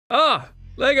Ah,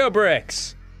 Lego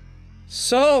bricks.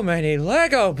 So many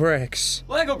Lego bricks.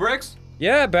 Lego bricks?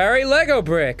 Yeah, Barry, Lego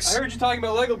bricks. I heard you talking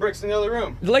about Lego bricks in the other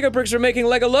room. The Lego bricks are making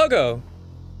Lego logo.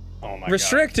 Oh my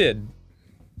Restricted.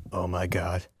 god. Oh my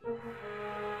god.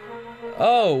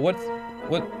 Oh,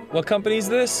 what company is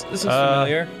this? This is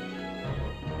familiar.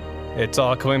 It's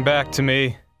all coming back to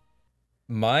me.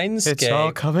 Mindscape. It's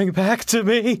all coming back to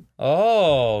me.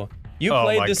 Oh, you Oh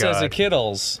played my this as a God.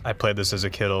 kiddles. I played this as a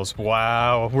kiddles.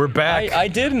 Wow, we're back. I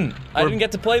didn't. I didn't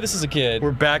get to play this as a kid.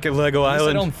 We're back at Lego At least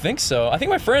Island. I don't think so. I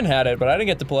think my friend had it, but I didn't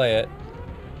get to play it.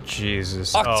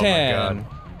 Jesus. Octan. Oh my god.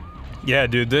 Yeah,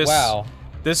 dude, this. Wow.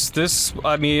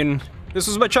 I mean, this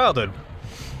was my childhood.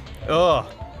 Ugh.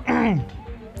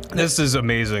 This is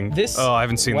amazing. I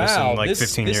haven't seen this in like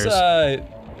 15 years.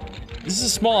 This is a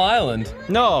small island.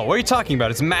 No, what are you talking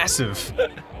about? It's massive.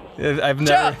 I've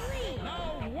never.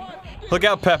 Look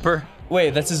out, Pepper. Wait,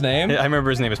 that's his name? I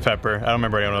remember his name is Pepper. I don't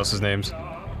remember anyone else's names.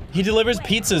 He delivers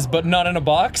pizzas, but not in a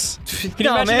box? Can you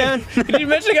No, imagine man. Can you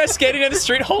imagine a guy skating down the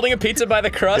street holding a pizza by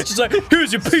the crust? Just like,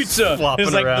 here's your pizza! Flopping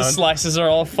It's like around. the slices are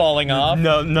all falling off.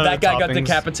 No, none That of the guy got toppings.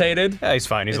 decapitated. Yeah, he's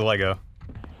fine. He's a Lego.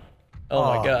 Oh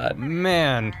my god.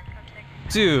 Man.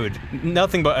 Dude,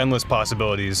 nothing but endless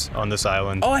possibilities on this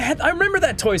island. Oh, I remember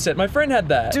that toy set. My friend had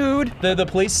that. Dude. The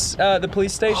police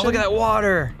station. Oh, look at that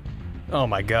water. Oh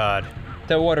my god.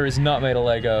 That water is not made of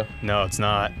Lego. No, it's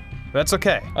not. That's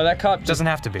okay. Oh, that cop Doesn't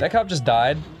have to be. That cop just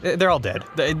died. They're all dead.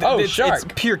 Shark. It's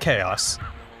pure chaos.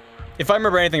 If I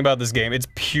remember anything about this game, it's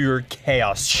pure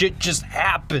chaos. Shit just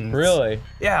happens. Really?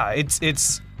 Yeah,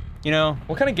 it's, you know.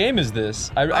 What kind of game is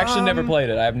this? I actually never played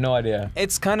it. I have no idea.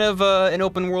 It's kind of an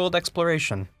open world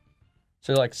exploration.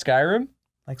 So like Skyrim?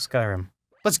 Like Skyrim.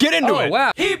 Let's get into it! Oh,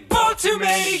 wow. He bought too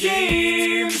many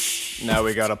games. Now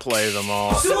we gotta play them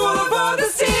all. So all about the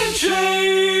Steam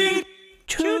Train.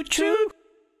 Choo choo.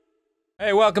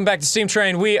 Hey, welcome back to Steam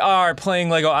Train. We are playing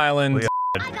Lego Island.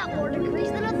 I got more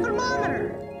degrees than a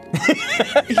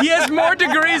thermometer. He has more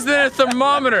degrees than a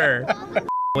thermometer.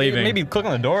 Leaving. Maybe click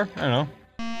on the door? I don't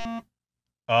know.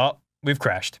 Oh, we've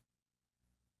crashed.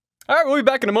 Alright, we'll be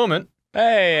back in a moment.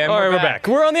 Hey, and Alright, we're back.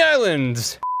 We're on the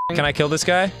island! Can I kill this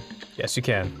guy? Yes, you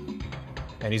can.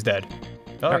 And he's dead.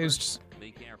 Oh, he was just...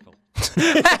 Be careful.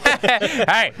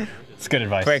 Hey, It's good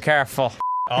advice. be careful.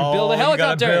 Oh, Build a you gotta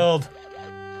helicopter. build.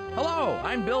 Hello,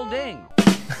 I'm Bill Ding.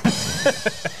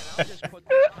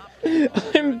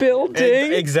 I'm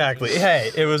building. Exactly.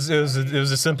 Hey, it was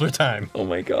a simpler time. Oh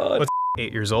my god. What's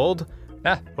 8 years old?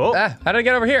 Ah, Oh. how did I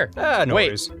get over here? No Wait,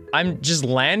 worries. I'm just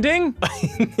landing?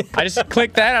 I just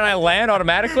click that and I land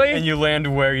automatically? And you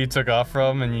land where you took off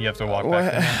from, and you have to walk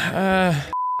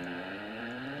back.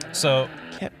 So...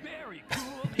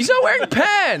 He's not wearing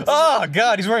pants! Oh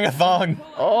god, he's wearing a thong.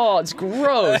 Oh, it's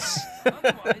gross.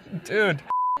 Dude.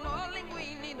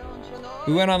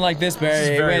 We went on like this, Barry. This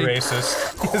is very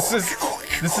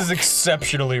racist. This is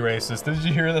exceptionally racist. Did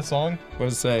you hear the song? What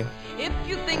does it say? If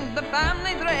you think the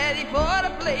family's ready for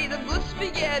a plate of good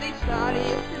spaghetti, sorry.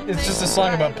 It's just a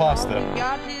song about pasta.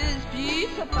 Got his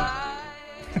piece of pie.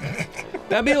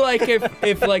 That'd be like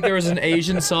if like there was an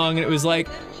Asian song and it was like,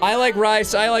 I like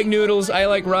rice, I like noodles, I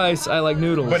like rice, I like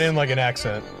noodles. But in like an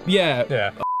accent. Yeah. Yeah.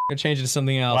 I'm gonna change it to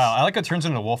something else. Wow, I like how it turns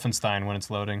into Wolfenstein when it's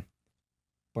loading.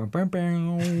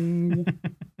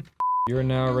 You're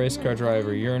now a race car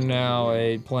driver. You're now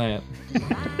a plant.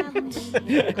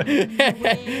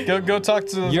 Go talk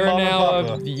to You're Mom now and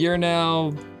Papa. you're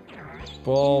now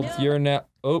bald. You're now.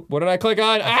 Oh, what did I click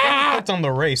on? Ah! Clicked on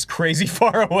the race crazy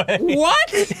far away. What?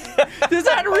 Does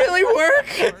that really work?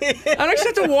 I don't actually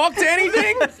have to walk to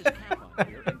anything?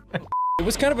 It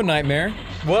was kind of a nightmare.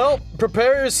 Well,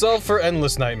 prepare yourself for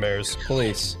endless nightmares.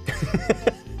 Police.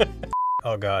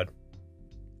 Oh god.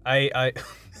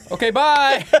 Okay,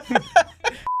 bye!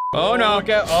 Oh no. Look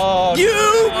out. Oh, You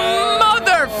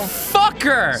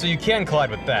motherfucker! so you can collide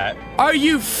with that. Are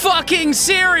you fucking You're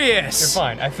serious?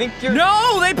 fine. I think you're-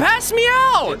 No, they passed me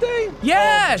out! Did they?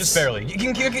 Yes! Oh, just barely. You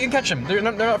can catch them. They're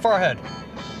not far ahead.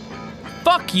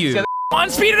 Fuck you! Yeah, Come on,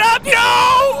 speed it up! No!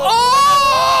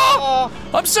 Oh!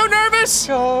 I'm so nervous!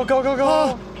 Go. Go, go,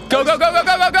 go, go, go, go,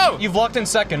 go, go! You've locked in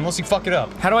second unless you fuck it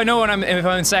up. How do I know if I'm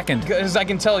in second? Because I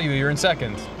can tell you, you're in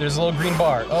second. There's a little green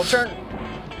bar. Oh, turn.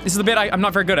 This is the bit I'm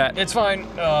not very good at. It's fine.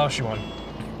 Oh, she won.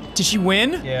 Did she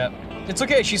win? Yeah. It's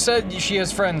okay. She said she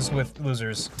has friends with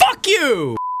losers. Fuck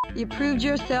you! You proved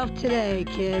yourself today,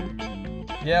 kid.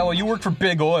 Yeah, well, you work for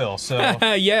Big Oil, so.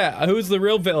 Yeah, who's the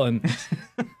real villain?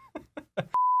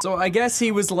 So I guess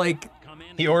he was like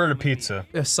He ordered a pizza.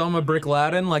 Osama Brick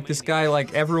Laden, like this guy,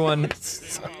 like everyone.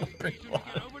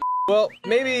 Well,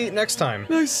 maybe next time.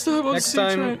 Next time, Next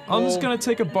time, I'm just we'll- gonna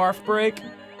take a barf break.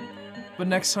 But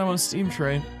next time on Steam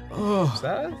Train. Oh. Is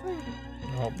that a thing?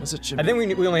 No, was it Jimmy? I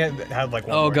think we only had like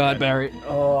one. Oh more God, yet. Barry.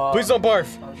 Oh. Please don't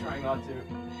barf. I'm trying not to.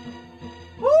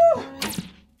 Woo!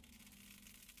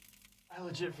 I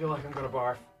legit feel like I'm gonna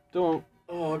barf. Don't.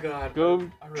 Oh God. Go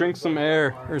drink some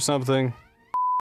air or something.